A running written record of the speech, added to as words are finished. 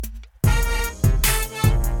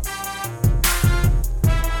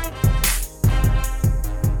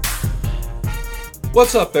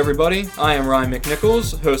What's up, everybody? I am Ryan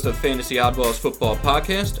McNichols, host of Fantasy Oddballs Football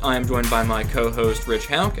Podcast. I am joined by my co-host Rich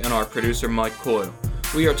Hauk and our producer Mike Coyle.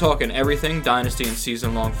 We are talking everything Dynasty and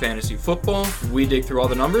season-long fantasy football. We dig through all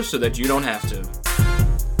the numbers so that you don't have to.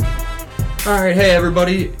 Alright, hey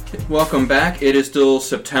everybody. Welcome back. It is still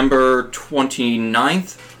September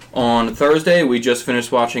 29th. On Thursday, we just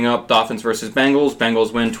finished watching up Dolphins versus Bengals.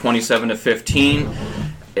 Bengals win 27-15.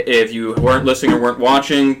 If you weren't listening or weren't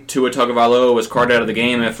watching, Tua Tagovailoa was carted out of the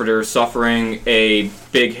game after suffering a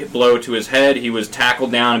big blow to his head. He was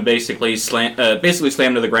tackled down and basically slammed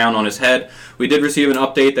to the ground on his head. We did receive an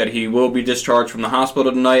update that he will be discharged from the hospital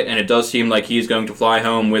tonight, and it does seem like he's going to fly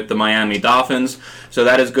home with the Miami Dolphins. So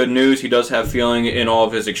that is good news. He does have feeling in all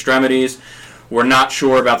of his extremities. We're not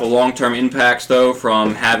sure about the long-term impacts, though,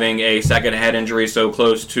 from having a second head injury so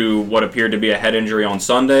close to what appeared to be a head injury on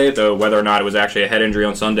Sunday, though whether or not it was actually a head injury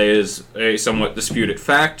on Sunday is a somewhat disputed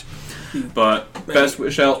fact. But best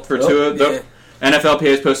wish out for Tua. Yeah. NFLPA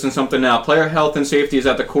is posting something now. Player health and safety is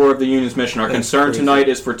at the core of the union's mission. Our concern tonight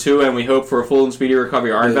is for Tua, and we hope for a full and speedy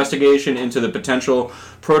recovery. Our investigation into the potential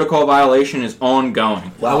protocol violation is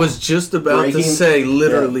ongoing. Wow. I was just about to say,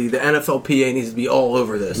 literally, the NFLPA needs to be all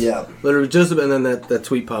over this. Yeah. Literally, just about, and then that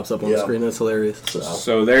tweet pops up on the screen. That's hilarious.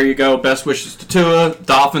 So there you go. Best wishes to Tua.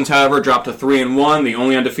 Dolphins, however, dropped to 3-1. The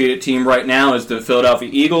only undefeated team right now is the Philadelphia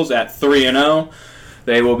Eagles at 3-0.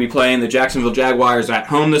 They will be playing the Jacksonville Jaguars at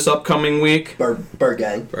home this upcoming week. Bird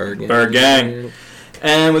gang.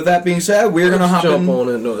 And with that being said, we're going to hop jump on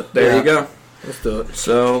it. There you go. Let's do it.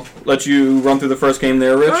 So, let you run through the first game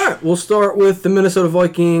there, Rich. All right, we'll start with the Minnesota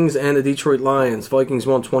Vikings and the Detroit Lions. Vikings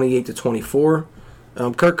won 28-24.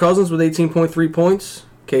 Kirk Cousins with 18.3 points.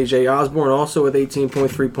 KJ Osborne also with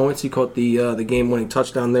 18.3 points. He caught the game-winning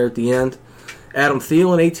touchdown there at the end. Adam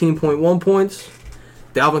Thielen, 18.1 points.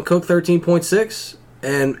 Dalvin Cook, 13.6.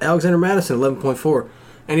 And Alexander Madison, 11.4.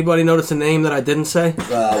 Anybody notice a name that I didn't say?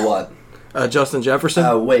 What? Justin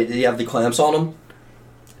Jefferson. Wait, did he have the clamps on him?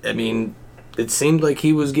 I mean, it seemed like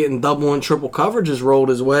he was getting double and triple coverages rolled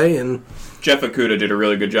his way. And Jeff Okudah did a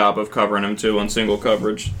really good job of covering him, too, on single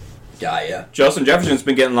coverage. Yeah. Justin Jefferson's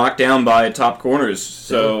been getting locked down by top corners,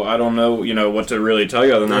 so I don't know, what to really tell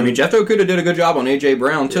you other than that. I mean, Jeff Okudah did a good job on A.J.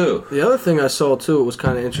 Brown, too. The other thing I saw, too, it was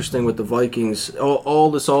kind of interesting with the Vikings. All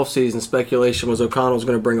this offseason speculation was O'Connell's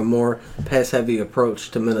going to bring a more pass-heavy approach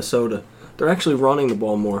to Minnesota. They're actually running the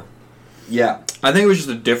ball more. Yeah. I think it was just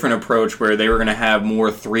a different approach where they were going to have more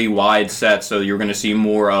 3-wide sets, so you were going to see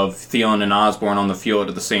more of Thielen and Osborne on the field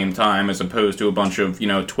at the same time as opposed to a bunch of,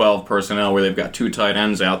 12 personnel where they've got two tight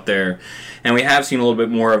ends out there. And we have seen a little bit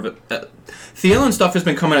more of it. Thielen stuff has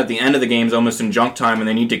been coming at the end of the games almost in junk time, and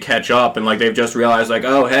they need to catch up. And they've just realized,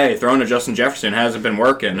 oh, hey, throwing to Justin Jefferson hasn't been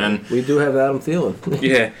working. And we do have Adam Thielen.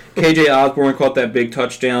 Yeah. KJ Osborne caught that big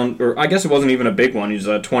touchdown, or I guess it wasn't even a big one. He was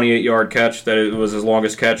a 28-yard catch. That it was his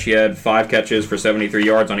longest catch. He had 5 catches for 73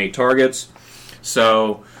 yards on 8 targets.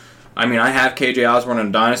 So, I mean, I have KJ Osborne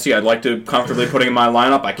in Dynasty. I'd like to comfortably put him in my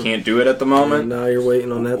lineup. I can't do it at the moment. Now you're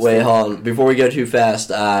waiting on that. Wait, hold on. Before we go too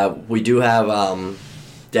fast, we do have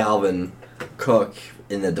Dalvin Cook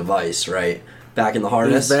in the device, right? Back in the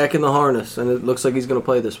harness? He's back in the harness, and it looks like he's going to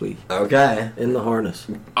play this week. Okay. In the harness.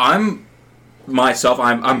 I'm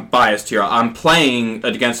biased here. I'm playing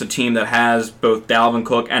against a team that has both Dalvin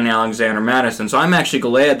Cook and Alexander Madison, so I'm actually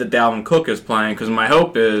glad that Dalvin Cook is playing because my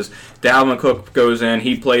hope is Dalvin Cook goes in,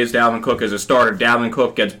 he plays Dalvin Cook as a starter, Dalvin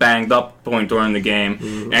Cook gets banged up point during the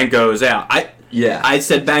game and goes out. I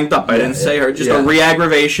said banged up. I didn't say her. Just a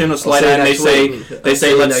re-aggravation, a slight. And they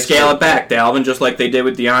say let's scale it back, Dalvin, just like they did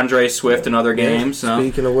with DeAndre Swift in other games. So.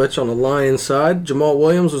 Speaking of which, on the Lions side, Jamal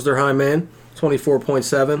Williams was their high man,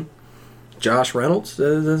 24.7. Josh Reynolds,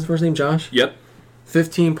 is his first name Josh? Yep.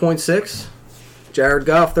 15.6. Jared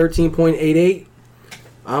Goff, 13.88.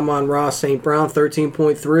 Amon-Ra St. Brown,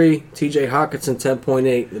 13.3. TJ Hockenson,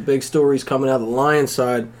 10.8. The big stories coming out of the Lions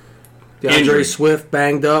side. DeAndre Swift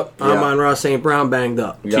banged up. Yeah. Amon-Ra St. Brown banged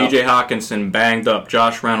up. Yep. TJ Hockenson banged up.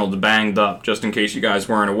 Josh Reynolds banged up, just in case you guys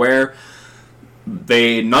weren't aware.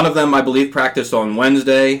 None of them, I believe, practiced on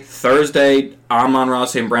Wednesday. Thursday, Amon-Ra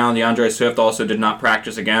St. Brown, DeAndre Swift also did not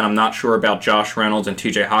practice again. I'm not sure about Josh Reynolds and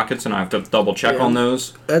TJ Hockenson. I have to double check on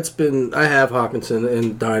those. I have Hockenson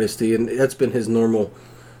in Dynasty, and that's been his normal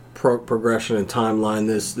progression and timeline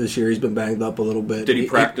this year. He's been banged up a little bit. Did he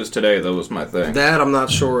practice today, though, was my thing. That I'm not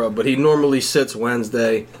sure of, but he normally sits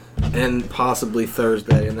Wednesday and possibly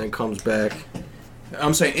Thursday and then comes back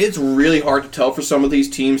I'm saying it's really hard to tell for some of these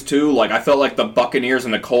teams, too. Like, I felt like the Buccaneers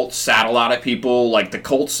and the Colts sat a lot of people. Like, the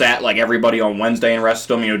Colts sat, like, everybody on Wednesday and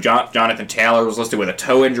rested them. You know, Jonathan Taylor was listed with a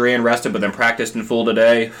toe injury and rested, but then practiced in full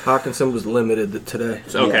today. Hawkinson was limited today.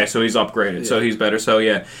 So he's upgraded. So he's better. So,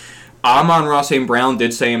 yeah. Amon-Ra St. Brown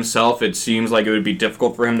did say himself it seems like it would be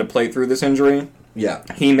difficult for him to play through this injury. Yeah.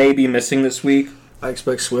 He may be missing this week. I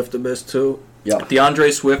expect Swift to miss, too. Yep.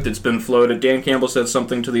 DeAndre Swift, it's been floated. Dan Campbell said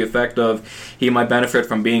something to the effect of he might benefit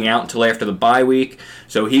from being out until after the bye week.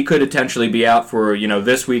 So he could potentially be out for,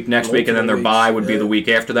 this week, next week, and then their bye would be the week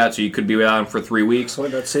after that. So you could be without him for 3 weeks. So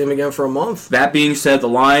I'd not see him again for a month. That being said, the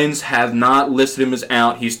Lions have not listed him as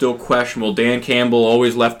out. He's still questionable. Dan Campbell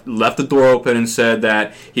always left the door open and said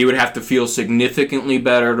that he would have to feel significantly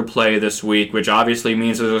better to play this week, which obviously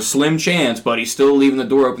means there's a slim chance, but he's still leaving the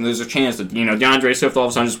door open. There's a chance that, DeAndre Swift all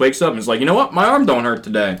of a sudden just wakes up and is like, you know what, my arm don't hurt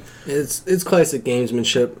today. It's classic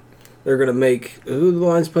gamesmanship. They're going to make... Who do the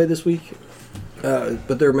Lions play this week?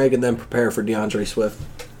 But they're making them prepare for DeAndre Swift.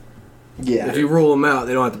 Yeah. If you rule them out,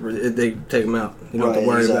 they don't have to. They take them out. You don't have to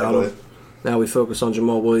worry about them. Now we focus on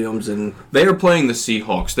Jamal Williams and... They are playing the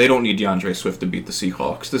Seahawks. They don't need DeAndre Swift to beat the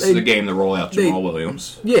Seahawks. This is a game to roll out Jamal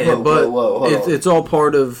Williams. Yeah, it's all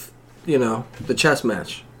part of, the chess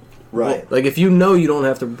match. Right. Like, if you don't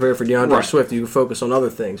have to prepare for DeAndre Swift, you can focus on other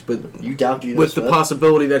things. But you doubt with the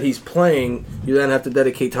possibility that he's playing, you then have to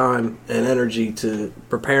dedicate time and energy to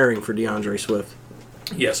preparing for DeAndre Swift.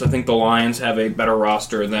 Yes, I think the Lions have a better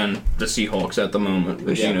roster than the Seahawks at the moment.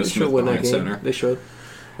 With Geno Smith behind center. They should.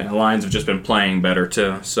 And the Lions have just been playing better,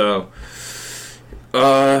 too. So,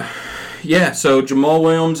 so Jamal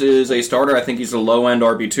Williams is a starter. I think he's a low-end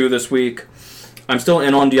RB2 this week. I'm still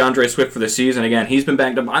in on DeAndre Swift for the season. Again, he's been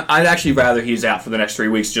banged up. I'd actually rather he's out for the next 3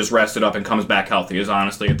 weeks, just rested up and comes back healthy, is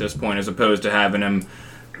honestly at this point, as opposed to having him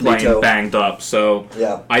playing banged up. So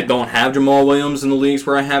I don't have Jamal Williams in the leagues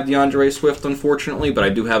where I have DeAndre Swift, unfortunately, but I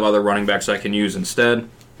do have other running backs I can use instead.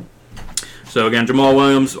 So again, Jamal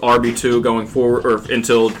Williams, RB2 going forward, or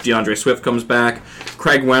until DeAndre Swift comes back.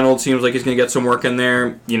 Craig Reynolds seems like he's going to get some work in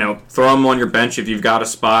there. Throw him on your bench if you've got a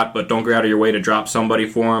spot, but don't go out of your way to drop somebody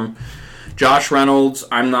for him. Josh Reynolds,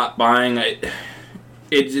 I'm not buying.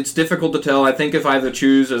 It's difficult to tell. I think if I have to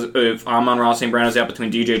choose, if Amon-Ra St. Brown is out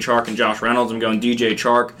between DJ Chark and Josh Reynolds, I'm going DJ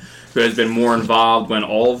Chark, who has been more involved when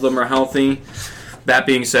all of them are healthy. That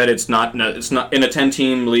being said, it's not in a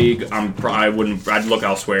 10-team league. I'd look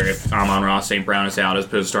elsewhere if Amon-Ra St. Brown is out as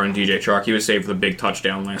opposed to starting DJ Chark. He was saved with a big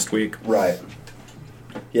touchdown last week. Right.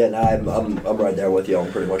 Yeah, I'm right there with you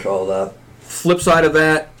on pretty much all of that. Flip side of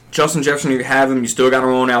that, Justin Jefferson, you have him. You still got to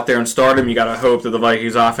roll out there and start him. You got to hope that the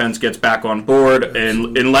Vikings offense gets back on board.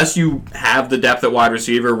 And unless you have the depth at wide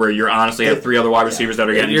receiver, where you honestly have 3 other wide receivers that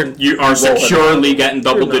are getting, you are securely getting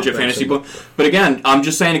double-digit fantasy points. But again, I'm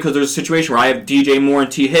just saying it because there's a situation where I have DJ Moore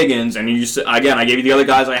and T. Higgins, and I gave you the other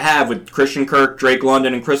guys I have with Christian Kirk, Drake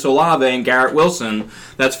London, and Chris Olave, and Garrett Wilson.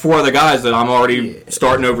 That's 4 other guys that I'm already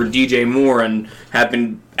starting over DJ Moore and have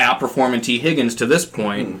been outperforming T. Higgins to this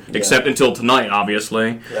point, except until tonight,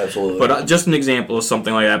 obviously. Absolutely. But just an example of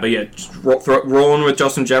something like that. But yeah, just rolling with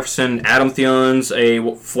Justin Jefferson. Adam Thielen's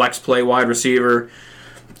a flex play wide receiver.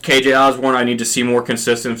 KJ Osborne, I need to see more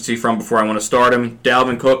consistency from before I want to start him.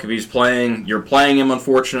 Dalvin Cook, if he's playing, you're playing him,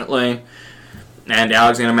 unfortunately. And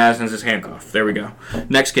Alexander Madison's his handcuff. There we go.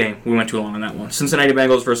 Next game. We went too long on that one. Cincinnati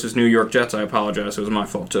Bengals versus New York Jets. I apologize. It was my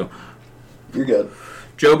fault, too. You're good.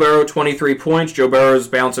 Joe Burrow, 23 points. Joe Burrow's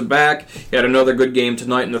bouncing back. He had another good game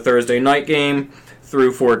tonight in the Thursday night game.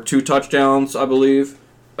 Threw for 2 touchdowns, I believe.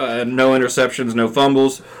 No interceptions, no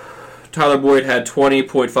fumbles. Tyler Boyd had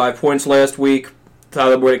 20.5 points last week.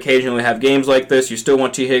 Tyler Boyd occasionally have games like this. You still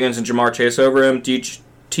want T. Higgins and Jamar Chase over him.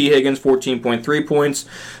 T. Higgins, 14.3 points.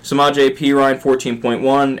 Samaje Perine,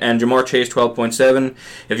 14.1. And Jamar Chase, 12.7.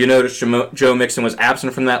 If you notice, Joe Mixon was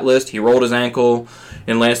absent from that list. He rolled his ankle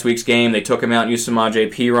in last week's game. They took him out and used Samaje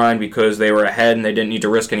Perine because they were ahead and they didn't need to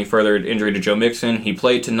risk any further injury to Joe Mixon. He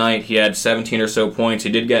played tonight. He had 17 or so points. He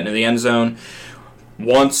did get into the end zone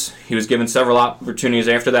once. He was given several opportunities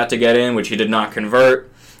after that to get in, which he did not convert.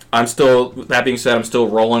 That being said, I'm still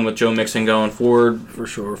rolling with Joe Mixon going forward. For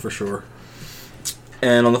sure.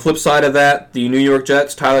 And on the flip side of that, the New York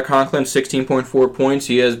Jets, Tyler Conklin, 16.4 points.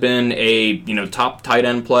 He has been a top tight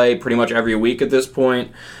end play pretty much every week at this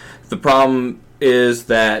point. The problem is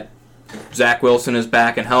that Zach Wilson is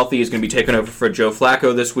back and healthy. He's going to be taking over for Joe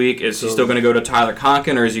Flacco this week. Is he still going to go to Tyler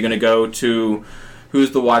Conklin, or is he going to go to who's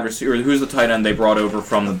the wide receiver? Who's the tight end they brought over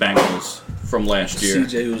from the Bengals from last year?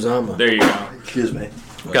 CJ Uzomah. There you go. Excuse me.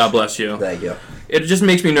 God bless you. Thank you. it just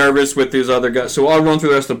makes me nervous with these other guys. So I'll run through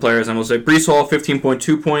the rest of the players, and we'll say Breece Hall,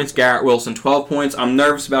 15.2 points. Garrett Wilson, 12 points. I'm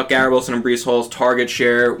nervous about Garrett Wilson and Breece Hall's target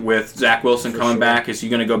share with Zach Wilson coming back. Is he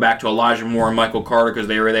going to go back to Elijah Moore and Michael Carter because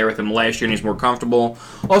they were there with him last year and he's more comfortable?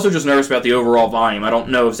 Also just nervous about the overall volume. I don't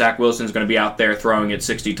know if Zach Wilson's going to be out there throwing it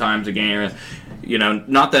 60 times a game.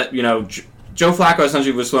 Not that, Joe Flacco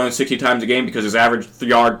essentially was throwing 60 times a game because his average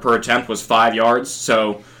yard per attempt was 5 yards.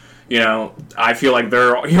 So, I feel like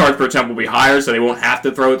their yard per attempt will be higher, so they won't have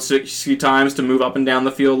to throw it 60 times to move up and down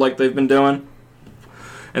the field like they've been doing.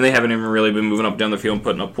 And they haven't even really been moving up and down the field and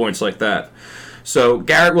putting up points like that. So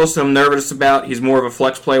Garrett Wilson I'm nervous about. He's more of a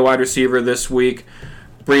flex play wide receiver this week.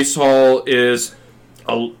 Breece Hall is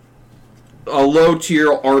a low-tier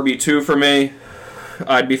RB2 for me.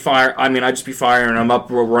 I'd just be firing him up.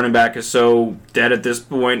 Running back is so dead at this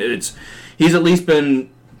point. He's at least been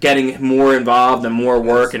getting more involved and more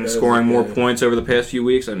work and scoring more points over the past few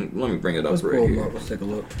weeks. And let me bring it up right here. Let's take a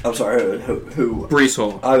look. I'm sorry, who? Breece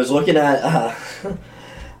Hall. I was looking at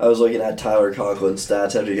Tyler Conklin's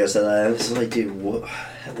stats after you guys said that. I was like, dude, what?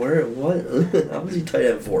 How was he tight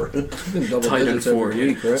end for? Tight end for,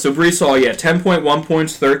 week, right? So Breece Hall, 10.1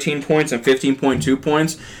 points, 13 points, and 15.2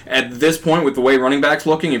 points. At this point, with the way running back's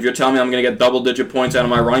looking, if you're telling me I'm going to get double-digit points out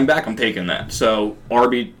of my running back, I'm taking that. So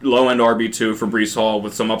low-end RB2 for Breece Hall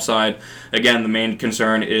with some upside. Again, the main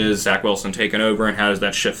concern is Zach Wilson taking over, and how does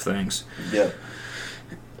that shift things? Yeah.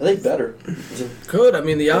 I think better. Could.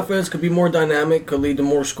 The offense could be more dynamic, could lead to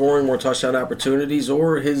more scoring, more touchdown opportunities,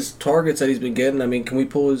 or his targets that he's been getting. Can we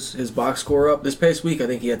pull his box score up? This past week, I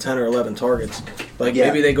think he had 10 or 11 targets.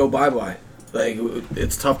 Maybe they go bye-bye.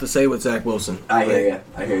 It's tough to say with Zach Wilson. I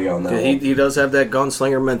hear you on that. He does have that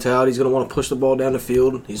gunslinger mentality. He's going to want to push the ball down the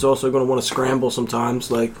field. He's also going to want to scramble sometimes.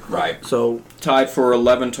 Right. So tied for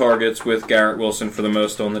 11 targets with Garrett Wilson for the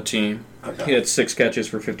most on the team. Okay. He had 6 catches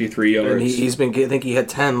for 53 yards. And he's been. I think he had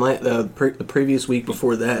 10 the previous week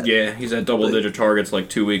before that. Yeah, he's had double-digit targets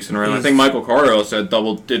 2 weeks in a row. I think Michael Carter also had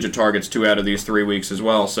double-digit targets 2 out of these 3 weeks as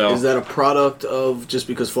well. So is that a product of just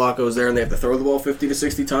because Flacco is there and they have to throw the ball 50 to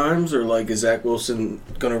 60 times, or is Zach Wilson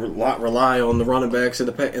going to rely on the running backs in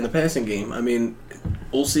the passing game?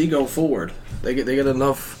 We'll see going forward. They get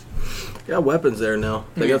enough. They got weapons there now.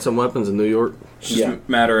 They got some weapons in New York. It's just a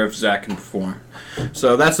matter if Zach can perform.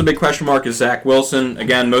 So that's the big question mark is Zach Wilson.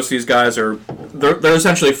 Again, most of these guys they're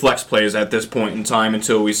essentially flex plays at this point in time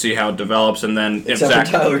until we see how it develops, and then except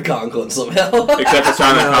for Tyler Conklin somehow. Except for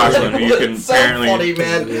Tyler Conklin, who you can so apparently. Funny,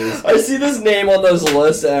 man. I see this name on those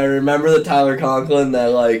lists, and I remember the Tyler Conklin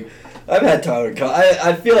that I've had Tyler.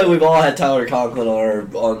 I feel like we've all had Tyler Conklin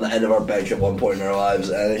on the end of our bench at one point in our lives,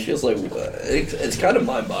 and it's just it's kind of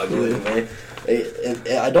mind-boggling to me.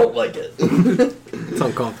 I don't like it. It's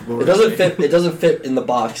uncomfortable. It doesn't fit. It doesn't fit in the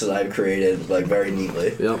box that I've created very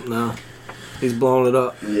neatly. Yep. No. He's blowing it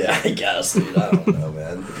up. Yeah, I guess, dude. I don't know,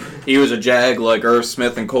 man. He was a Jag like Irv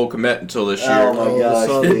Smith and Cole Kmet until this year. Oh my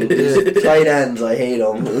gosh, dude. Tight ends, I hate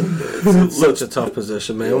them. It's such a tough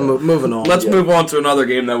position, man. Yeah. Moving on. Let's move on to another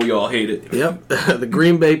game that we all hated. Yep. The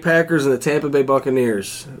Green Bay Packers and the Tampa Bay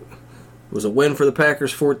Buccaneers. It was a win for the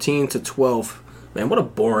Packers, 14-12. Man, what a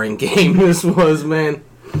boring game this was, man.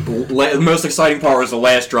 The most exciting part was the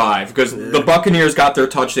last drive because the Buccaneers got their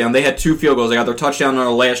touchdown. They had 2 field goals. They got their touchdown on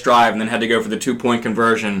the last drive and then had to go for the 2-point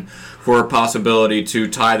conversion for a possibility to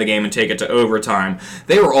tie the game and take it to overtime.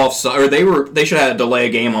 They were offside, or they should have had a delay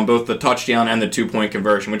game on both the touchdown and the 2-point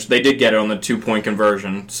conversion, which they did get it on the 2-point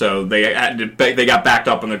conversion. So they got backed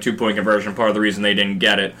up on the 2-point conversion. Part of the reason they didn't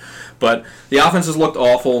get it, but the offenses looked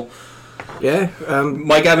awful. Yeah.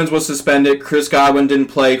 Mike Evans was suspended. Chris Godwin didn't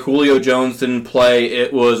play. Julio Jones didn't play.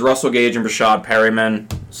 It was Russell Gage and Rashad Perryman.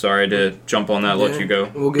 Sorry to jump on that. Let you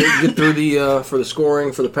go. We'll get through for the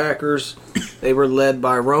scoring for the Packers. They were led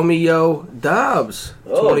by Romeo Doubs,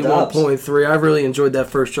 21.3. I really enjoyed that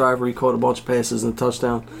first drive where he caught a bunch of passes and a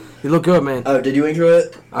touchdown. He looked good, man. Oh, did you enjoy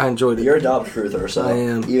it? I enjoyed it. You're a Dobbs truther, so I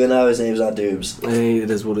am. Even though his name's not Dubes. Hey, it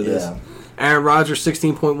is what it is. Aaron Rodgers,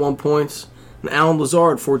 16.1 points. And Alan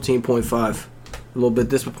Lazard, 14.5. A little bit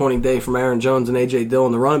disappointing day from Aaron Jones and A.J.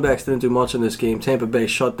 Dillon. The running backs didn't do much in this game. Tampa Bay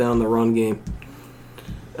shut down the run game.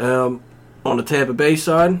 On the Tampa Bay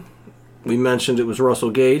side, we mentioned it was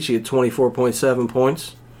Russell Gage. He had 24.7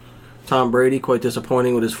 points. Tom Brady, quite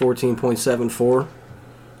disappointing with his 14.74.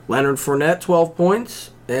 Leonard Fournette, 12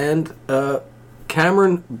 points. And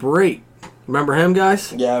Cameron Brate. Remember him,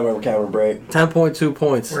 guys? Yeah, I remember Cameron Brate. 10.2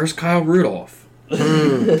 points. Where's Kyle Rudolph? I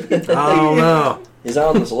don't know. He's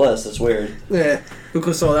on this list. It's weird. Yeah. Who could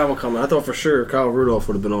have saw that one coming? I thought for sure Kyle Rudolph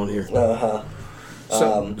would have been on here. Uh-huh.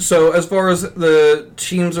 So as far as the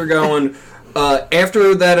teams are going,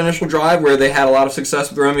 After that initial drive where they had a lot of success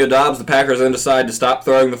with Romeo Doubs, the Packers then decided to stop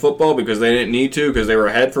throwing the football because they didn't need to because they were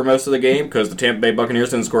ahead for most of the game because the Tampa Bay Buccaneers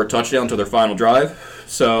didn't score a touchdown until their final drive.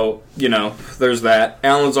 So, there's that.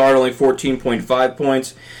 Allen Lazard only 14.5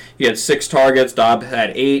 points. He had 6 targets. Dobbs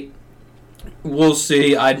had 8. We'll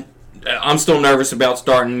see. I'm still nervous about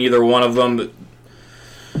starting either one of them.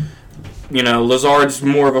 Lazard's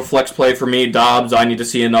more of a flex play for me. Dobbs, I need to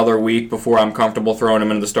see another week before I'm comfortable throwing him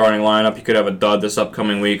into the starting lineup. He could have a dud this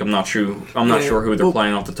upcoming week. I'm not sure who they're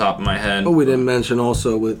playing off the top of my head. But we didn't mention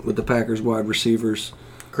also with the Packers wide receivers.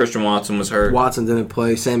 Christian Watson was hurt. Watson didn't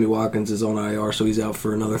play. Sammy Watkins is on IR, so he's out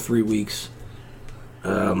for another 3 weeks.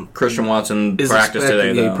 Christian Watson practiced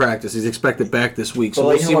today, though. He practiced. He's expected back this week, so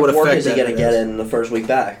we'll see what effect is he going to get has. in the first week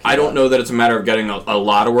back. I don't know that it's a matter of getting a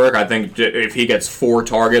lot of work. I think if he gets 4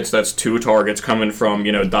 targets, that's 2 targets coming from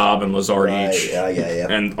Dobb and Lazard each. Yeah.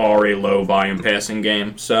 And already low volume passing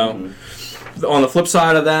game. So on the flip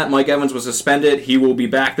side of that, Mike Evans was suspended. He will be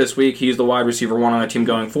back this week. He's the wide receiver 1 on the team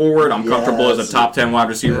going forward. I'm comfortable as a top 10 wide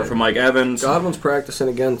receiver for Mike Evans. Godwin's practicing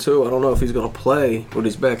again, too. I don't know if he's going to play, but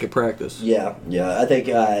he's back at practice. Yeah. I think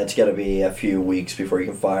it's going to be a few weeks before you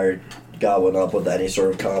can fire Godwin up with any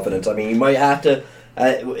sort of confidence. I mean, you might have to.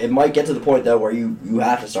 It might get to the point, though, where you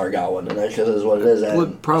have to start Godwin, and that just is what it is.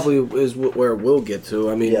 What probably is where it will get to.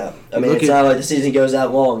 I mean, it's not like the season goes that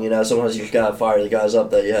long. Sometimes you just got to fire the guys up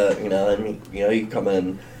that you have, and you come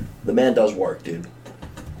in. The man does work, dude.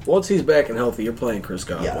 Once he's back and healthy, you're playing Chris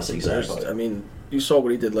Godwin. Yes, exactly. I mean, you saw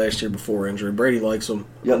what he did last year before injury. Brady likes him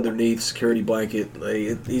underneath, security blanket.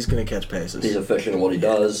 He's going to catch passes. He's efficient in what he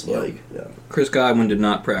does. Chris Godwin did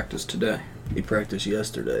not practice today. He practiced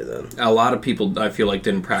yesterday, then. A lot of people, I feel like,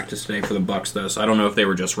 didn't practice today for the Bucs, though, so I don't know if they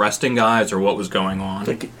were just resting guys or what was going on.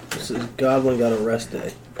 Godwin got a rest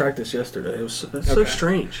day. Practiced yesterday. It's so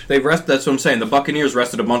strange. That's what I'm saying. The Buccaneers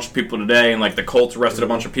rested a bunch of people today, and the Colts rested a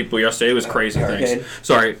bunch of people yesterday. It was crazy things.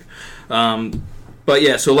 Sorry. But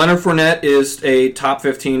yeah, so Leonard Fournette is a top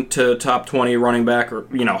 15 to top 20 running back, or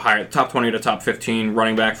higher, top 20 to top 15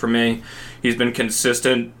 running back for me. He's been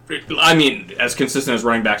consistent. I mean, as consistent as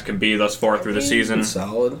running backs can be thus far through the season. He's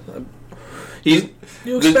solid. You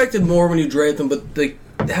expected more when you drafted him,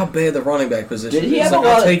 but how bad the running back position is. Did he have a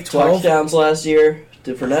lot of touchdowns last year?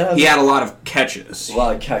 Did Fournette have? He had a lot of catches. A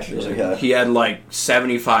lot of catches, okay. He had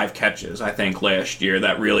 75 catches, I think, last year.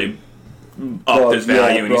 That really upped his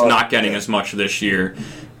value, and he's not getting as much this year.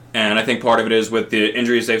 And I think part of it is with the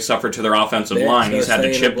injuries they've suffered to their offensive line. He's had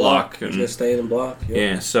to chip block. He's going to stay in block.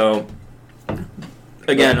 Yeah, so...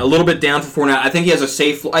 Again, a little bit down for Fournette. I think he has a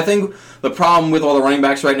safe... I think the problem with all the running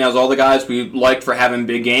backs right now is all the guys we liked for having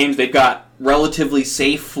big games, they've got relatively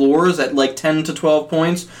safe floors at 10 to 12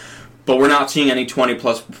 points, but we're not seeing any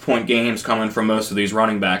 20-plus point games coming from most of these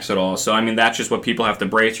running backs at all. So, I mean, that's just what people have to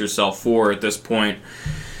brace yourself for at this point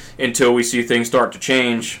until we see things start to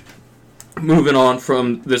change. Moving on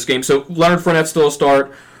from this game. So, Leonard Fournette's still a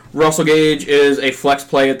start. Russell Gage is a flex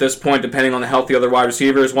play at this point, depending on the health of the other wide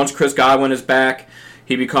receivers. Once Chris Godwin is back,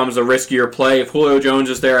 he becomes a riskier play. If Julio Jones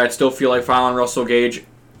is there, I'd still feel like filing Russell Gage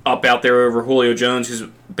up out there over Julio Jones, who's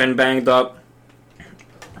been banged up.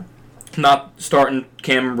 Not starting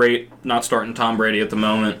Cam Rate, not starting Tom Brady at the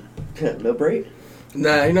moment. No Brady?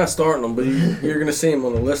 Nah, you're not starting him, but you're going to see him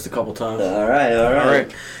on the list a couple times. All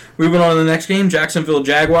right. Moving on to the next game, Jacksonville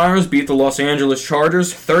Jaguars beat the Los Angeles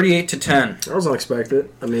Chargers 38-10. That was unexpected.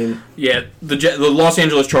 I mean, yeah, the Los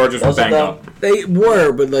Angeles Chargers were banged up. They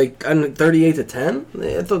were, but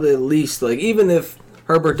 38-10. I thought at least even if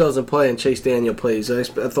Herbert doesn't play and Chase Daniel plays, I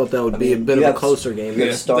thought that would be a bit of a closer game. You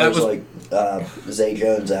have stars Zay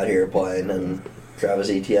Jones out here playing and Travis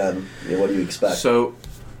Etienne. What do you expect? So,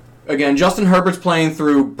 again, Justin Herbert's playing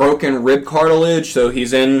through broken rib cartilage, so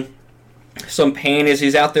he's in some pain as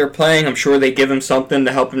he's out there playing. I'm sure they give him something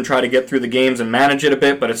to help him try to get through the games and manage it a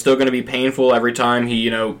bit, but it's still going to be painful every time he,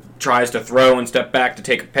 tries to throw and step back to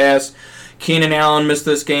take a pass. Keenan Allen missed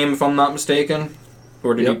this game, if I'm not mistaken.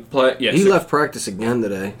 Or did he play? Yeah, he left practice again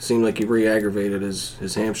today. Seemed like he re-aggravated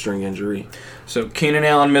his hamstring injury. So Keenan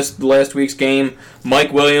Allen missed last week's game.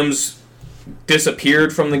 Mike Williams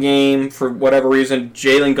disappeared from the game for whatever reason.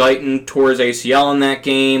 Jalen Guyton tore his ACL in that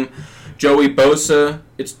game. Joey Bosa,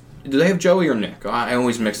 do they have Joey or Nick? I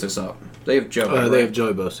always mix this up. They have Joey. Right? They have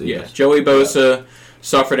Joey Bosa. Yeah, yes. Joey Bosa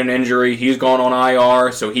suffered an injury. He's gone on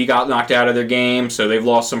IR, so he got knocked out of their game. So they've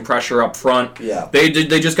lost some pressure up front. Yeah, they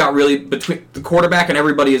just got really between the quarterback and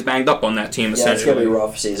everybody is banged up on that team. Yeah, it's gonna be a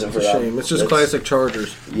rough season for them. Shame. It's just classic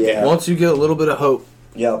Chargers. Yeah. Once you get a little bit of hope,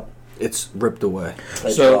 yeah, it's ripped away.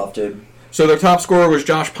 It's rough, dude. So their top scorer was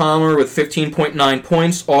Josh Palmer with 15.9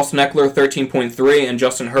 points, Austin Eckler 13.3, and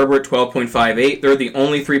Justin Herbert 12.58. They're the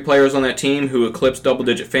only 3 players on that team who eclipsed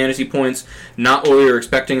double-digit fantasy points, not what we were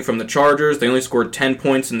expecting from the Chargers. They only scored 10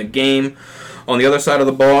 points in the game. On the other side of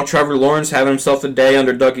the ball, Trevor Lawrence having himself a day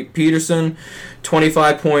under Doug Peterson,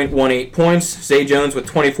 25.18 points. Zay Jones with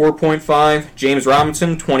 24.5. James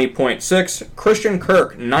Robinson, 20.6. Christian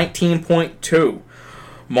Kirk, 19.2.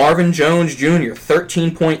 Marvin Jones Jr.,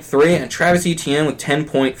 13.3. And Travis Etienne with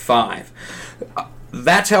 10.5.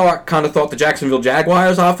 That's how I kind of thought the Jacksonville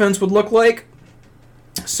Jaguars offense would look like.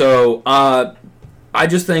 So, I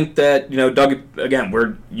just think that, Doug,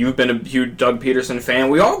 again, you've been a huge Doug Peterson fan.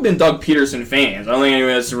 We've all been Doug Peterson fans. I don't think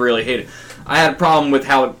anyone else really hated it. I had a problem with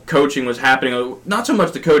how coaching was happening. Not so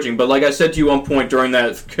much the coaching, but like I said to you one point during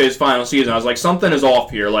his final season, I was like, something is off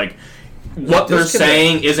here. Like, what they're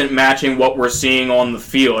saying isn't matching what we're seeing on the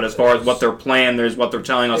field as far as what their plan is, what they're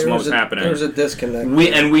telling us, and what was happening. There's a disconnect.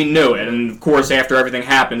 We knew it, and of course, after everything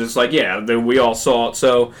happened, it's like, we all saw it.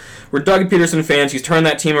 So we're Doug Peterson fans. He's turned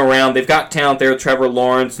that team around. They've got talent there with Trevor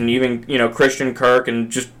Lawrence and even Christian Kirk and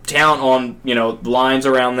just talent on the lines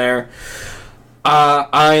around there.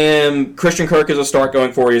 Christian Kirk is a start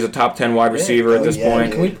going forward. He's a top 10 wide receiver at this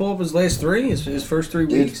point. Can we pull up his last 3? His first 3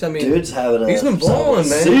 weeks? I mean, dude's having he's been balling,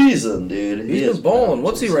 man. Season, dude. He's been balling.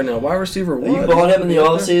 What's he right now? Wide receiver 1? You bought him in the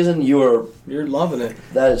offseason. You're loving it.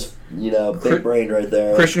 That is, big brain right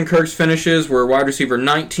there. Christian Kirk's finishes were wide receiver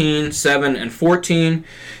 19, 7, and 14,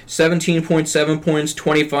 17.7 points,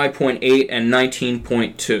 25.8, and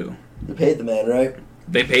 19.2. You paid the man, right?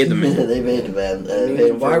 They paid the man. They paid the man. Paid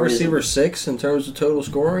him wide receiver 6 in terms of total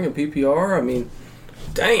scoring and PPR. I mean,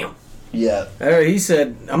 damn. Yeah. He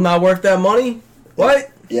said, "I'm not worth that money."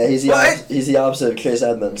 What? Yeah, he's the opposite of Chase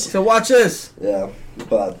Edmonds. So watch this. Yeah,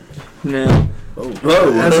 but no. That's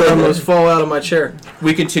where I almost fall out of my chair.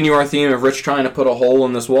 We continue our theme of Rich trying to put a hole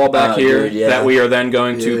in this wall back here that we are then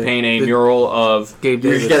going to paint a mural of Gabe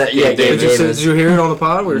Davis. Gabe Davis. Did you hear it on the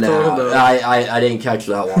pod? We were talking about I didn't catch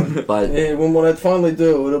that one. But when I finally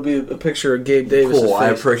do, it'll be a picture of Gabe Davis. Cool, I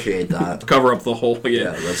appreciate that. Cover up the hole.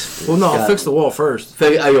 Yeah. I'll fix the wall first.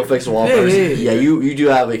 You'll fix the wall first. Yeah. You do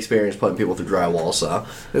have experience putting people through drywall, so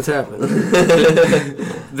it's happening.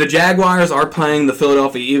 The Jaguars are playing the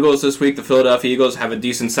Philadelphia Eagles this week. The Philadelphia Eagles have a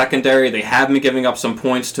decent secondary. They have been giving up some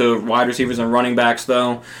points to wide receivers and running backs,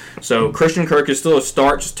 though. So Christian Kirk is still a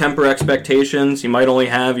start. Just temper expectations. He might only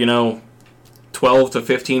have, 12 to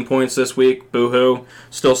 15 points this week. Boo-hoo.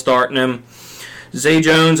 Still starting him. Zay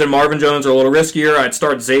Jones and Marvin Jones are a little riskier. I'd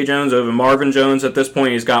start Zay Jones over Marvin Jones at this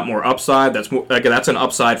point. He's got more upside. That's an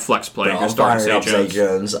upside flex play. I'm firing up Zay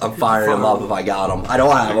Jones. I'm firing him up if I got him. I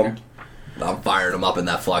don't have him. I'm firing him up in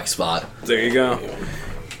that flex spot. There you go.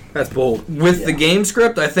 That's bold. With the game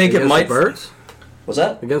script, I think Against it might... the Birds? What's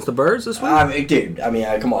that? Against the Birds this week?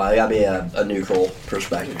 Come on. I got to be a neutral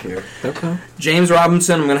perspective here. Okay. James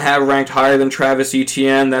Robinson, I'm going to have ranked higher than Travis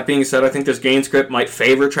Etienne. That being said, I think this game script might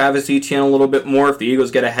favor Travis Etienne a little bit more if the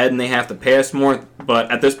Eagles get ahead and they have to pass more.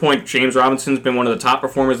 But at this point, James Robinson's been one of the top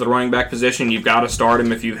performers at the running back position. You've got to start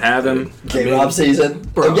him if you have him. J-Rob season.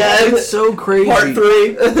 Bro, again. It's so crazy. Part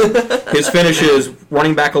 3. His finish is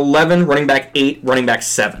running back 11, running back 8, running back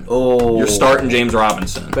 7. Oh. You're starting James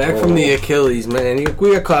Robinson. Back from the Achilles, man. We got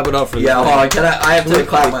to clap it up for hold on. I have to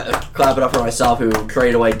clap it up for myself who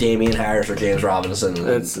traded away Damian Harris for James Robinson.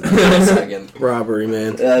 That's a second. Robbery,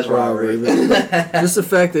 man. That's robbery. Just the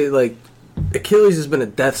fact that, Achilles has been a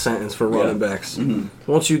death sentence for running backs.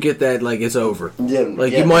 Mm-hmm. Once you get that, it's over.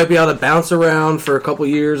 You might be able to bounce around for a couple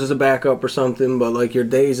years as a backup or something, but your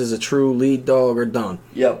days as a true lead dog are done.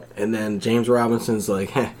 Yep. And then James Robinson's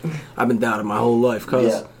I've been doubted my whole life,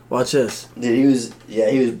 cuz watch this. Dude, he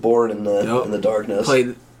was born in the darkness.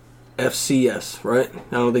 Played FCS, right?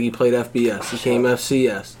 I don't think he played FBS. He came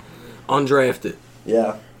FCS. Undrafted.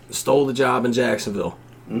 Yeah. Stole the job in Jacksonville.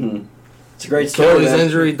 Mm-hmm. It's a great story. His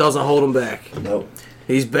injury doesn't hold him back. Nope.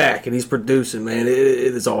 He's back and he's producing, man. It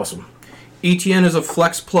is awesome. Etienne is a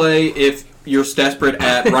flex play if you're desperate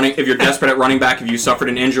at running. If you're desperate at running back, if you suffered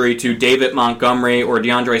an injury to David Montgomery or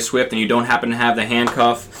DeAndre Swift, and you don't happen to have the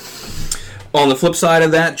handcuff. On the flip side of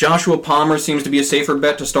that, Joshua Palmer seems to be a safer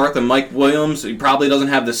bet to start than Mike Williams. He probably doesn't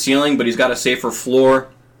have the ceiling, but he's got a safer floor.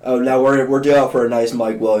 Oh, now we're due out for a nice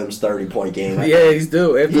Mike Williams 30-point game. Yeah, he's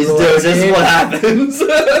due. This is what happens.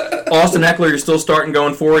 Austin Eckler, you're still starting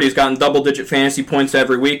going forward. He's gotten double-digit fantasy points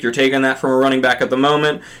every week. You're taking that from a running back at the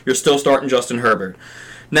moment. You're still starting Justin Herbert.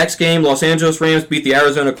 Next game, Los Angeles Rams beat the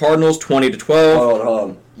Arizona Cardinals 20-12. Hold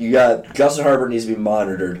on. You got Justin Herbert needs to be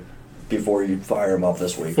monitored before you fire him up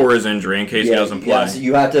this week. For his injury, in case he doesn't play. Yeah, so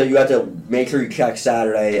you have to make sure you check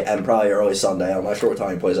Saturday and probably early Sunday. I'm not sure what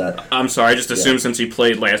time he plays at. I'm sorry, I just assumed since he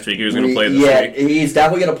played last week, he was going to play this week. Yeah, he's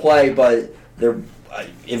definitely going to play, but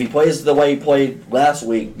if he plays the way he played last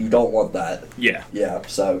week, you don't want that. Yeah. Yeah,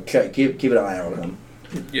 so keep an eye on him.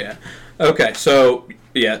 Yeah. Okay, so,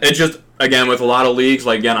 yeah, it's just, again, with a lot of leagues,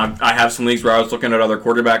 like, again, I have some leagues where I was looking at other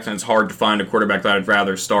quarterbacks, and it's hard to find a quarterback that I'd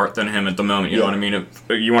rather start than him at the moment. You know what I mean? If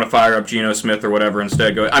you want to fire up Geno Smith or whatever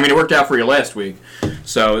instead, go. I mean, it worked out for you last week,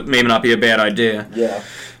 so it may not be a bad idea. Yeah.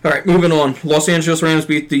 All right, moving on. Los Angeles Rams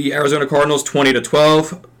beat the Arizona Cardinals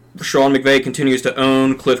 20-12. Sean McVay continues to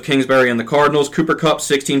own Cliff Kingsbury and the Cardinals. Cooper Kupp,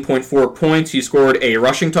 16.4 points. He scored a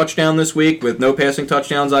rushing touchdown this week with no passing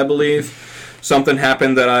touchdowns, I believe. Something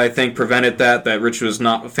happened that I think prevented that Rich was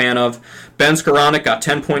not a fan of. Ben Skoranek got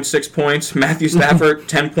 10.6 points. Matthew Stafford,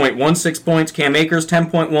 10.16 points. Cam Akers,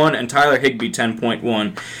 10.1. And Tyler Higbee,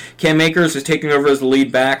 10.1. Cam Akers is taking over as the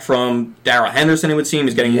lead back from Darrell Henderson, it would seem.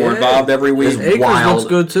 He's getting more involved every week. Akers looks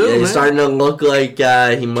good, too, yeah, he's starting to look like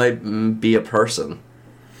he might be a person.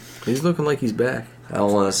 He's looking like he's back. I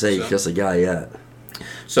don't want to say he's just a guy yet.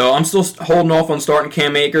 So I'm still holding off on starting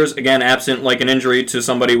Cam Akers. Again, absent like an injury to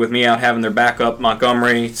somebody with me out having their backup,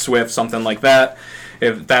 Montgomery, Swift, something like that.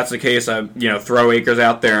 If that's the case, I throw Akers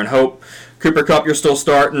out there and hope. Cooper Kupp, you're still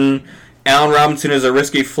starting. Allen Robinson is a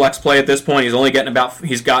risky flex play at this point.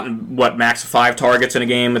 He's gotten max 5 targets in a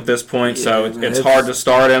game at this point, so it's hard to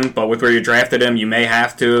start him. But with where you drafted him, you may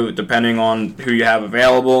have to, depending on who you have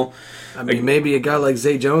available. I mean, maybe a guy like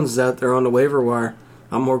Zay Jones is out there on the waiver wire.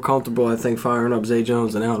 I'm more comfortable, I think, firing up Zay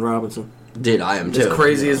Jones than Allen Robinson. Dude, I am too. As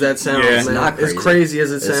crazy as that sounds, man. It's not crazy. As crazy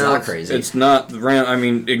as it sounds. It's not crazy. It's not. I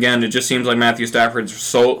mean, again, it just seems like Matthew Stafford's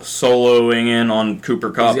soloing in on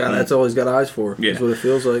Cooper Kupp. That's all he's got eyes for. Yeah. That's what it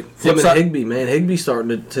feels like. Him and Higbee, man. Higbee's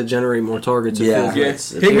starting to generate more targets.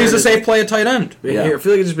 Higbee's a safe play at tight end. I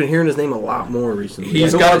feel like I've just been hearing his name a lot more recently.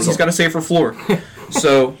 He's got a safer floor.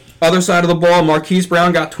 So... Other side of the ball, Marquise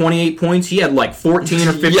Brown got 28 points. He had like 14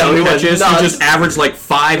 or 15 catches. He just averaged like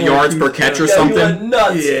 5 yards per catch or something. He went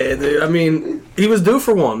nuts. Yeah, dude. I mean, he was due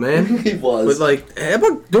for one, man. He was. With how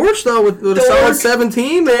about Dortch, though, with a solid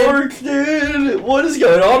 17, man? Dortch, dude. What is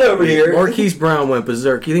going on over here? Marquise Brown went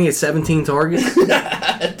berserk. You think he had 17 targets?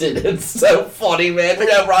 Dude, it's so funny, man. We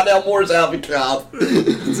got Rondell Moore's out of control.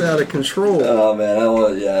 It's out of control. Oh,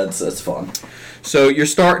 man. It's fun. So you're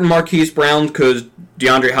starting Marquise Brown because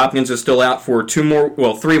DeAndre Hopkins is still out for 3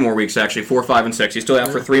 more weeks, actually, 4, 5, and 6. He's still out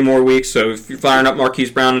for 3 more weeks, so if you're firing up Marquise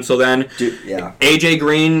Brown until then. AJ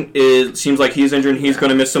Green seems like he's injured and he's going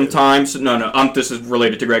to miss some time. So, this is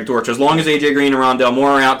related to Greg Dortch. As long as AJ Green and Rondell Moore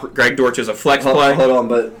are out, Greg Dortch is a flex play. Hold on,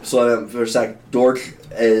 but slow down for a sec. Dortch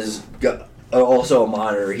is also a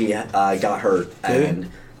monitor. He got hurt, and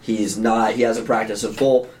he hasn't practiced in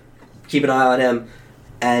full. Keep an eye on him.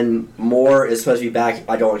 And Moore is supposed to be back.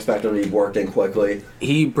 I don't expect him to be worked in quickly.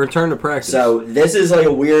 He returned to practice. So this is like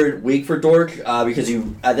a weird week for Dortch because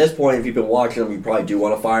at this point, if you've been watching him, you probably do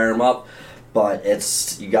want to fire him up. But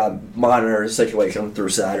you got to monitor the situation through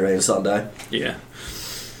Saturday and Sunday. Yeah.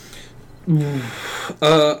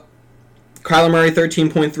 Kyler Murray,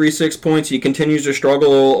 13.36 points. He continues to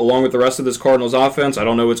struggle along with the rest of this Cardinals offense. I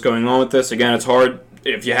don't know what's going on with this. Again, it's hard.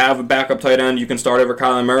 If you have a backup tight end, you can start over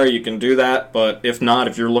Kyler Murray. You can do that. But if not,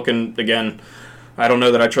 if you're looking, again, I don't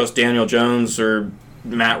know that I trust Daniel Jones or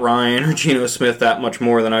Matt Ryan or Geno Smith that much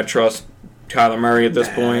more than I trust Kyler Murray at this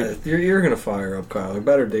point. You're going to fire up Kyler.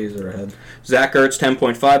 Better days are ahead. Zach Ertz,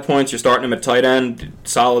 10.5 points. You're starting him at tight end.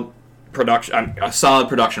 Solid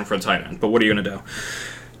production for a tight end. But what are you going to do?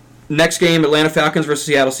 Next game, Atlanta Falcons versus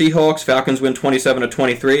Seattle Seahawks. Falcons win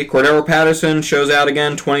 27-23. Cordero Patterson shows out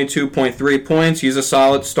again, 22.3 points. He's a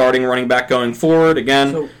solid starting running back going forward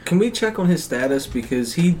again. So, can we check on his status?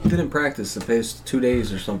 Because he didn't practice the past 2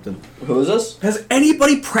 days or something. Who is this? Has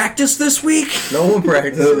anybody practiced this week? No one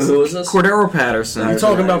practiced. Who is this? Cordero Patterson. You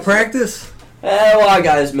talking about practice? A lot of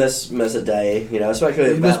guys miss a day, especially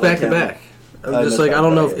if he missed back-to-back. I'm just I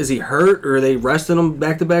don't know is he hurt or are they resting him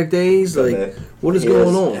back-to-back days? Like, what is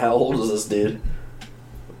going on? How old is this dude?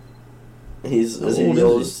 He's in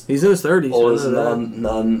his 30s. Oldest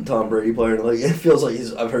non-Tom Brady player. Like, it feels like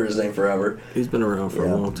I've heard his name forever. He's been around for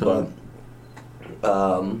a long time.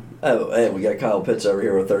 We got Kyle Pitts over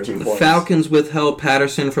here with 13 points. Falcons withheld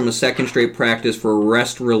Patterson from a second straight practice for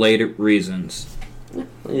rest-related reasons.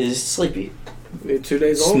 He's sleepy. 2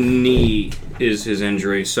 days old. Knee is his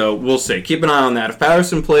injury, so we'll see. Keep an eye on that. If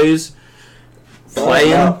Patterson plays, play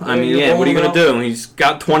him. What are you going to do? He's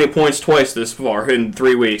got 20 points twice this far in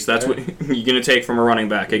 3 weeks. That's what you're going to take from a running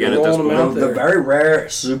back again at this point. The very rare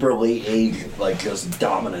super late age, just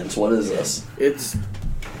dominance. What is this? It's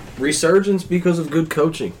resurgence because of good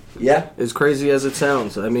coaching. Yeah. As crazy as it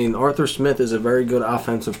sounds. I mean, Arthur Smith is a very good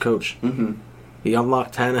offensive coach. Mm-hmm. He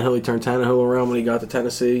unlocked Tannehill. He turned Tannehill around when he got to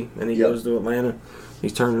Tennessee, and he goes to Atlanta.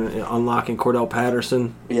 He's unlocking Cordell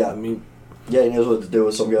Patterson. Yeah. I mean, yeah, he knows what to do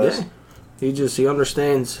with some guys. Yeah. He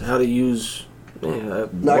understands how to use.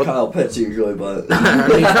 Not Kyle Pitts usually, but I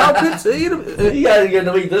mean, Kyle Pitts. He got to get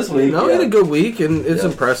the week this week. No, he had a good week, and it's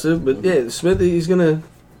impressive. But yeah, Smith,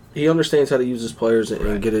 he understands how to use his players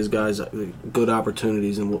and get his guys good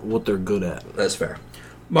opportunities and what they're good at. That's fair.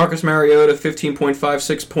 Marcus Mariota,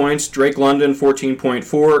 15.56 points. Drake London,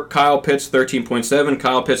 14.4. Kyle Pitts, 13.7.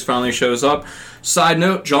 Kyle Pitts finally shows up. Side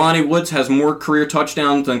note, Jelani Woods has more career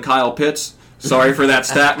touchdowns than Kyle Pitts. Sorry for that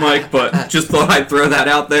stat, Mike, but just thought I'd throw that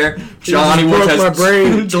out there. Jelani Woods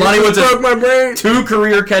has my brain. 2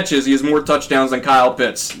 career catches. He has more touchdowns than Kyle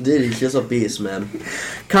Pitts. Dude, he's just a beast, man.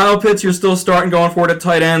 Kyle Pitts, you're still starting going forward at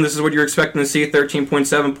tight end. This is what you're expecting to see,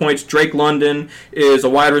 13.7 points. Drake London is a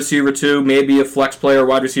wide receiver 2, maybe a flex player,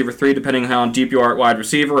 wide receiver 3, depending on how deep you are at wide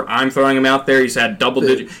receiver. I'm throwing him out there. He's had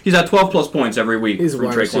He's had 12-plus points every week. He's a from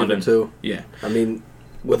wide Drake receiver London. too. Yeah. I mean,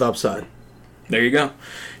 with upside. There you go.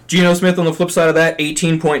 Geno Smith on the flip side of that,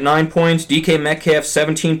 18.9 points. DK Metcalf,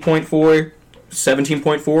 17.4.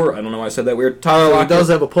 17.4. I don't know why I said that weird. Tyler Lockett. He does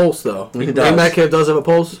have a pulse, though. He does. Metcalf does have a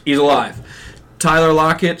pulse. He's alive. Tyler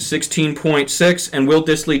Lockett, 16.6. And Will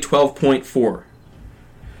Dissly, 12.4.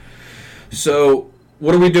 So,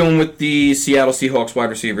 what are we doing with the Seattle Seahawks wide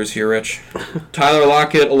receivers here, Rich? Tyler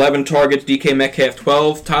Lockett, 11 targets. DK Metcalf,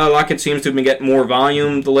 12. Tyler Lockett seems to have been getting more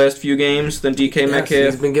volume the last few games than DK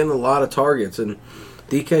Metcalf. He's been getting a lot of targets, and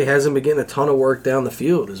DK hasn't been getting a ton of work down the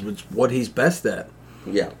field, is what he's best at.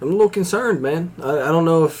 Yeah. I'm a little concerned, man. I don't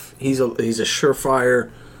know if he's a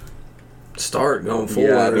surefire start going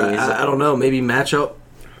forward. Yeah, I don't know. Maybe matchup.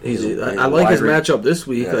 I like his matchup this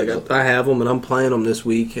week. Yeah, I have him, and I'm playing him this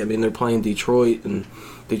week. I mean, they're playing Detroit, and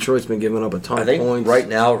Detroit's been giving up a ton of points. Right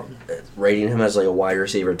now, rating him as like a wide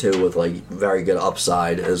receiver 2 with like very good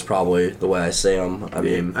upside is probably the way I see him.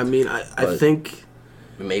 I think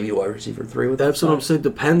maybe wide receiver 3 with that's upside. what I'm saying.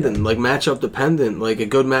 Dependent, like matchup dependent. Like a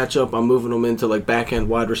good matchup, I'm moving him into like back end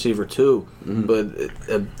wide receiver 2. Mm-hmm.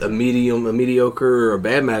 But a mediocre or a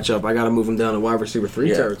bad matchup, I got to move him down to wide receiver 3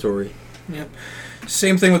 territory. Yeah.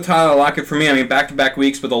 Same thing with Tyler Lockett for me. I mean, back-to-back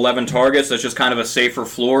weeks with 11 targets. That's just kind of a safer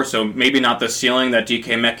floor. So maybe not the ceiling that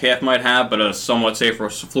DK Metcalf might have, but a somewhat safer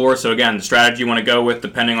floor. So again, the strategy you want to go with,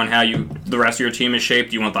 depending on how the rest of your team is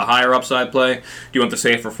shaped. Do you want the higher upside play? Do you want the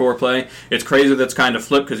safer floor play? It's crazy that's kind of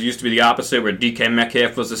flipped because it used to be the opposite, where DK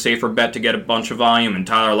Metcalf was the safer bet to get a bunch of volume, and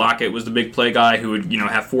Tyler Lockett was the big play guy who would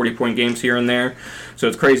have 40-point games here and there. So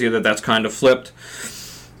it's crazy that that's kind of flipped.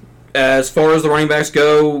 As far as the running backs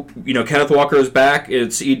go, Kenneth Walker is back.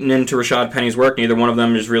 It's eaten into Rashad Penny's work. Neither one of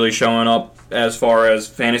them is really showing up as far as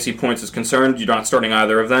fantasy points is concerned. You're not starting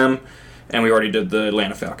either of them. And we already did the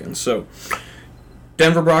Atlanta Falcons. So,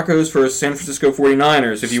 Denver Broncos for San Francisco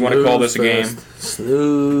 49ers, if you want to call this a game.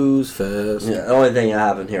 Snooze fest. Yeah, the only thing that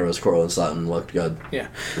happened here was Cortland Sutton looked good. Yeah.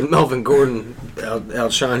 Melvin Gordon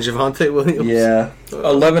outshined Javonte Williams. Yeah.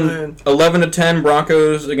 11 to 10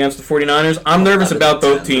 Broncos against the 49ers. I'm nervous about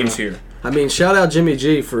both teams here. I mean, shout out Jimmy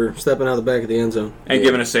G for stepping out of the back of the end zone. And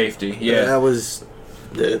giving a safety. Yeah. That was...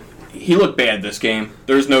 He looked bad this game.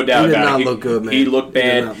 There's no doubt about it. He did not look good, man. He looked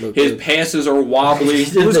bad. His passes are wobbly.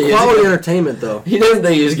 It was quality entertainment, though. He didn't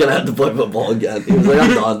think he was going to have to play football again. He was like,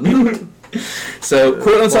 I'm done. So,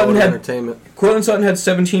 Cortland Sutton had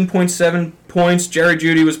 17.7 points. Jerry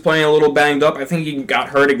Jeudy was playing a little banged up. I think he got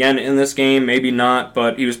hurt again in this game. Maybe not,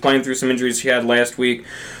 but he was playing through some injuries he had last week.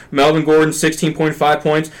 Melvin Gordon, 16.5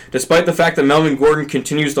 points. Despite the fact that Melvin Gordon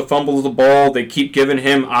continues to fumble the ball, they keep giving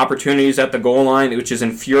him opportunities at the goal line, which is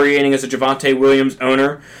infuriating as a Javonte Williams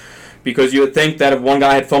owner, because you would think that if one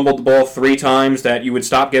guy had fumbled the ball 3 times that you would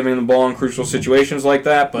stop giving him the ball in crucial situations like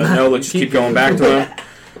that, but no, let's just keep going back to him.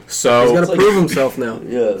 So he's got to prove himself now.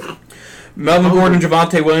 Yeah. Melvin Gordon and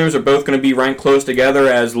Javonte Williams are both going to be ranked close together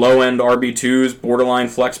as low-end RB2s, borderline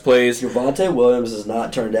flex plays. Javonte Williams has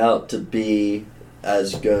not turned out to be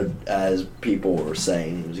as good as people were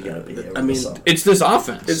saying he was going to be. It's this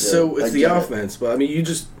offense. It's the offense, but I mean, you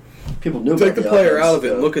just people knew take the player out of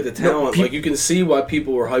it and though. look at the talent. Like you can see why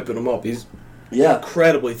people were hyping him up. He's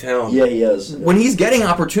incredibly talented. Yeah, he is. When he's getting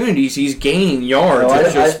opportunities, he's gaining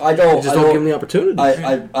yards. No, I don't give him the opportunity.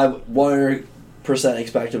 I 100%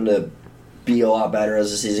 expect him to be a lot better as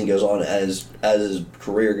the season goes on, as his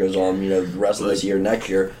career goes on, the rest of this year, next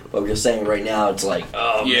year. But I'm just saying right now, it's like,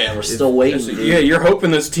 man, we're still waiting. Yeah, you're hoping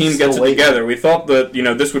this team gets it together. We thought that,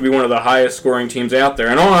 this would be one of the highest scoring teams out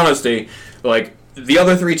there. In all honesty, like, the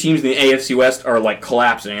other three teams in the AFC West are like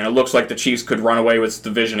collapsing, and it looks like the Chiefs could run away with this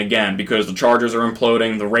division again because the Chargers are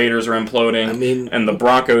imploding, the Raiders are imploding, and the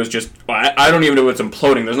Broncos just. I don't even know what's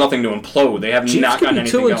imploding. There's nothing to implode. They have not gotten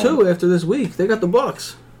anything going. 2-2 after this week. They got the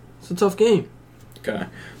Bucs. It's a tough game. Okay.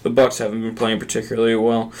 The Bucs haven't been playing particularly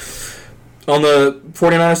well. On the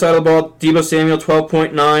 49ers side of the ball, Deebo Samuel,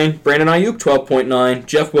 12.9. Brandon Ayuk, 12.9.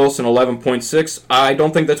 Jeff Wilson, 11.6. I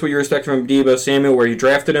don't think that's what you're expecting from Deebo Samuel, where you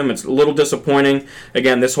drafted him. It's a little disappointing.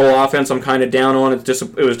 Again, this whole offense I'm kind of down on. It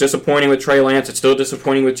was disappointing with Trey Lance. It's still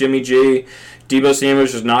disappointing with Jimmy G. Deebo Samuel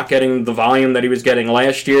is just not getting the volume that he was getting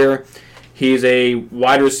last year. He's a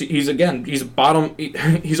wide receiver.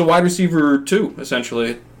 He's a wide receiver 2,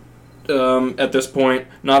 essentially. At this point,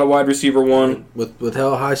 not a wide receiver 1. With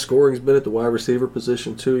how high scoring's been at the wide receiver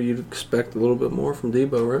position too, you'd expect a little bit more from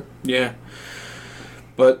Deebo, right? Yeah.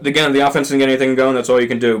 But again, the offense doesn't get anything going. That's all you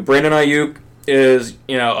can do. Brandon Ayuk is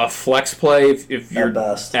a flex play if you're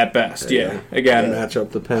at best. Yeah. Again,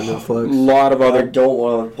 matchup dependent flex. I don't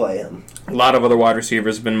want to play him. A lot of other wide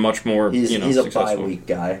receivers have been much more. He's a successful. bye-week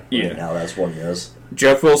guy. Right now, that's what he is.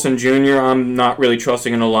 Jeff Wilson Jr., I'm not really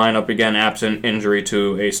trusting in the lineup, again, absent injury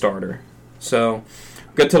to a starter. So,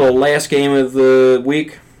 get to the last game of the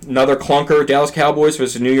week. Another clunker, Dallas Cowboys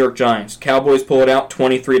versus New York Giants. Cowboys pull it out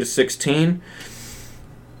 23-16.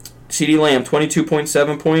 CeeDee Lamb,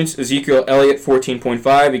 22.7 points. Ezekiel Elliott,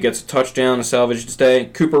 14.5. He gets a touchdown to salvage his day.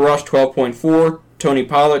 Cooper Rush, 12.4. Tony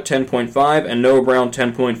Pollard, 10.5. And Noah Brown,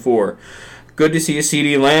 10.4. Good to see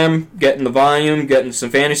CeeDee Lamb getting the volume, getting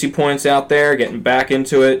some fantasy points out there, getting back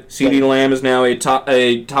into it. CeeDee Lamb is now a top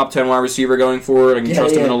 10 wide receiver going forward. I can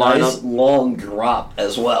trust him in the lineup. Nice long drop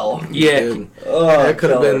as well. Yeah, it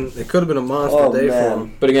could have been a monster day for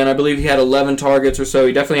him. But again, I believe he had 11 targets or so.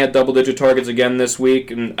 He definitely had double-digit targets again this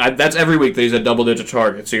week, and that's every week that he's had double-digit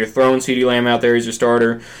targets. So you're throwing CeeDee Lamb out there as your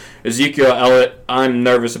starter. Ezekiel Elliott, I'm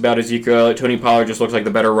nervous about Ezekiel Elliott. Tony Pollard just looks like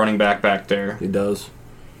the better running back there. He does.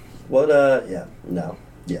 What? Yeah.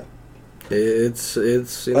 It's I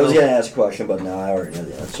was gonna ask a question, but now I already know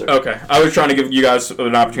the answer. Okay, I was trying to give you guys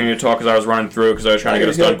an opportunity to talk because I was running through because I was trying to get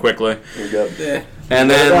us done quickly. You're good. Yeah. And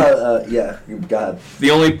then you got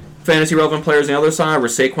the only fantasy relevant players on the other side were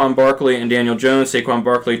Saquon Barkley and Daniel Jones. Saquon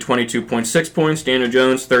Barkley 22.6 points, Daniel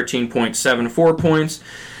Jones 13.74 points.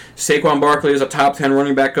 Saquon Barkley is a top 10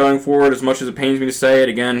 running back going forward, as much as it pains me to say it.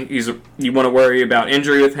 Again, you want to worry about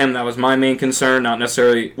injury with him. That was my main concern, not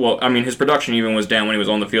necessarily... Well, I mean, his production even was down when he was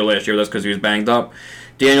on the field last year. That's because he was banged up.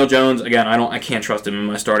 Daniel Jones, again, I can't trust him in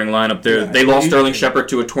my starting lineup. They lost Sterling Shepard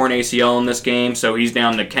to a torn ACL in this game, so he's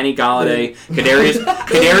down to Kenny Golladay,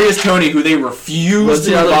 Kadarius Toney, who they refuse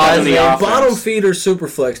to involve in the offense. Bottom feeder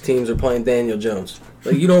superflex teams are playing Daniel Jones.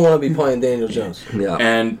 Like, you don't want to be playing Daniel Jones. Yeah.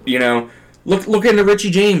 And, Look into Richie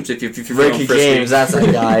James if you're Ricky James, that's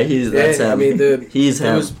that guy. That's him. I mean, dude, he's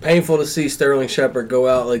him. It was painful to see Sterling Shepard go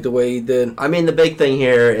out like the way he did. I mean, the big thing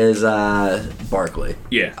here is Barkley.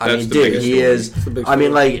 Yeah, I mean, dude, he is. I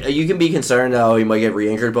mean, like, you can be concerned that he might get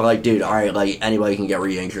re-injured, but like, dude, all right, like anybody can get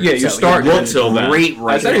re-injured. Yeah, you start until then. Great,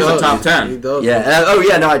 right? I said he's a top 10.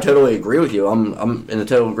 Yeah. No, I totally agree with you. I'm in a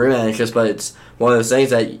total agreement. It's just, but it's one of those things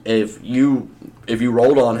that if you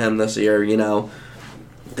rolled on him this year,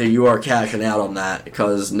 that you are cashing out on that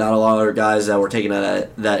because not a lot of other guys that were taking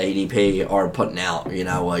that ADP are putting out.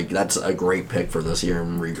 Like that's a great pick for this year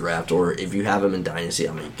in redraft. Or if you have him in Dynasty,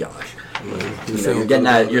 I mean, gosh, you're getting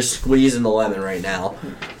that. You're squeezing the lemon right now.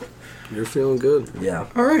 You're feeling good. Yeah.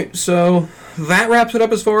 All right, so that wraps it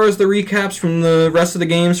up as far as the recaps from the rest of the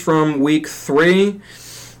games from Week 3.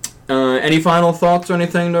 Any final thoughts or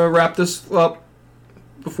anything to wrap this up?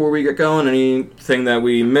 Before we get going, anything that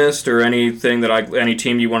we missed or anything that any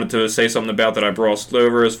team you wanted to say something about that I brushed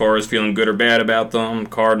over as far as feeling good or bad about them?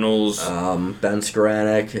 Cardinals. Ben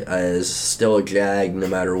Skoranek is still a Jag no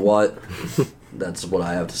matter what. That's what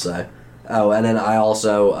I have to say. Oh, and then I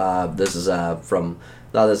also, this is from,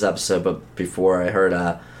 not this episode, but before I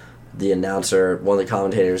heard the announcer, one of the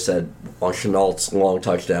commentators said on Chenault's long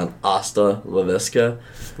touchdown, Asta Laviska.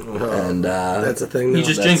 And that's a thing. He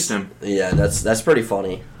just jinxed him. Yeah, that's pretty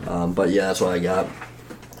funny. But yeah, that's what I got.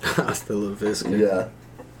 Asta Laviska. Yeah.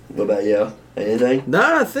 What about you? Anything?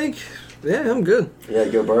 Nah, I think I'm good. Yeah,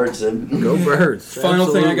 go Birds. Go Birds. Final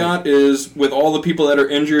thing I got is with all the people that are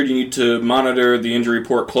injured, you need to monitor the injury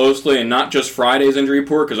report closely, and not just Friday's injury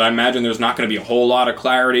report, because I imagine there's not going to be a whole lot of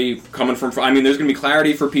clarity coming from. I mean, there's going to be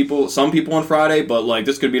clarity for some people on Friday, but like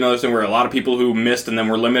this could be another thing where a lot of people who missed and then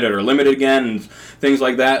were limited are limited again, and things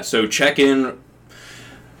like that. So check in.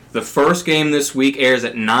 The first game this week airs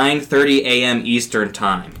at 9:30 a.m. Eastern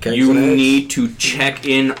Time. Okay, you need to check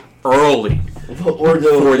in early. Or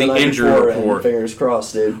for the injury report. Fingers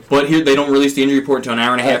crossed, dude. But here they don't release the injury report until an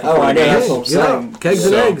hour and a half before I the know. game. That's what I'm saying. Kegs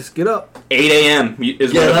and eggs, get up. 8 a.m.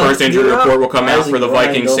 is when the first injury report will come out for the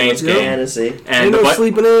Vikings-Saints game. And no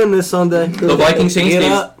sleeping in this Sunday. The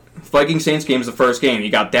Vikings-Saints game is the first game. You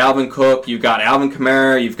got Dalvin Cook, you got Alvin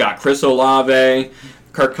Kamara, you've got Chris Olave,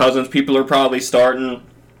 Kirk Cousins. People are probably starting.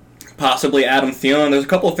 Possibly Adam Thielen. There's a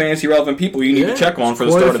couple of fantasy relevant people you need to check on for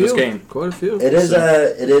the start of this game. Quite a few. It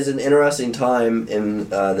is an interesting time in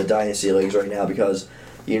the dynasty leagues right now because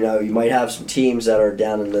you might have some teams that are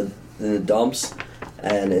down in the dumps,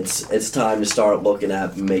 and it's time to start looking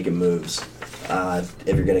at making moves. If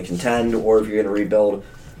you're going to contend or if you're going to rebuild,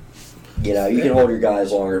 you can hold your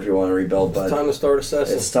guys longer if you want to rebuild. But it's time to start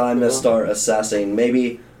assessing. It's time to start assessing.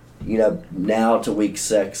 Maybe now to week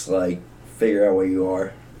 6, figure out where you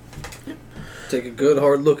are. Take a good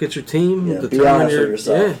hard look at your team. Yeah, be honest with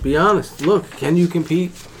yourself. Yeah, be honest. Look, can you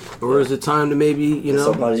compete, or is it time to maybe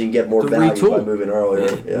Sometimes you can get more value retool. by moving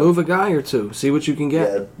earlier. Yeah. Move a guy or two. See what you can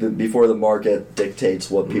get. Yeah, before the market dictates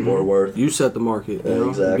what people are worth. You set the market.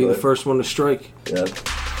 Exactly. Be the first one to strike. Yeah.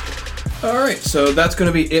 All right, so that's going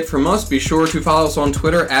to be it from us. Be sure to follow us on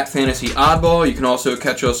Twitter at Fantasy Oddball. You can also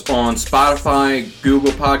catch us on Spotify,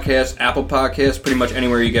 Google Podcasts, Apple Podcasts, pretty much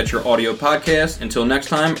anywhere you get your audio podcast. Until next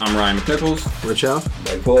time, I'm Ryan McNichols. Rich out.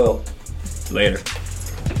 Mike Boyle. Later.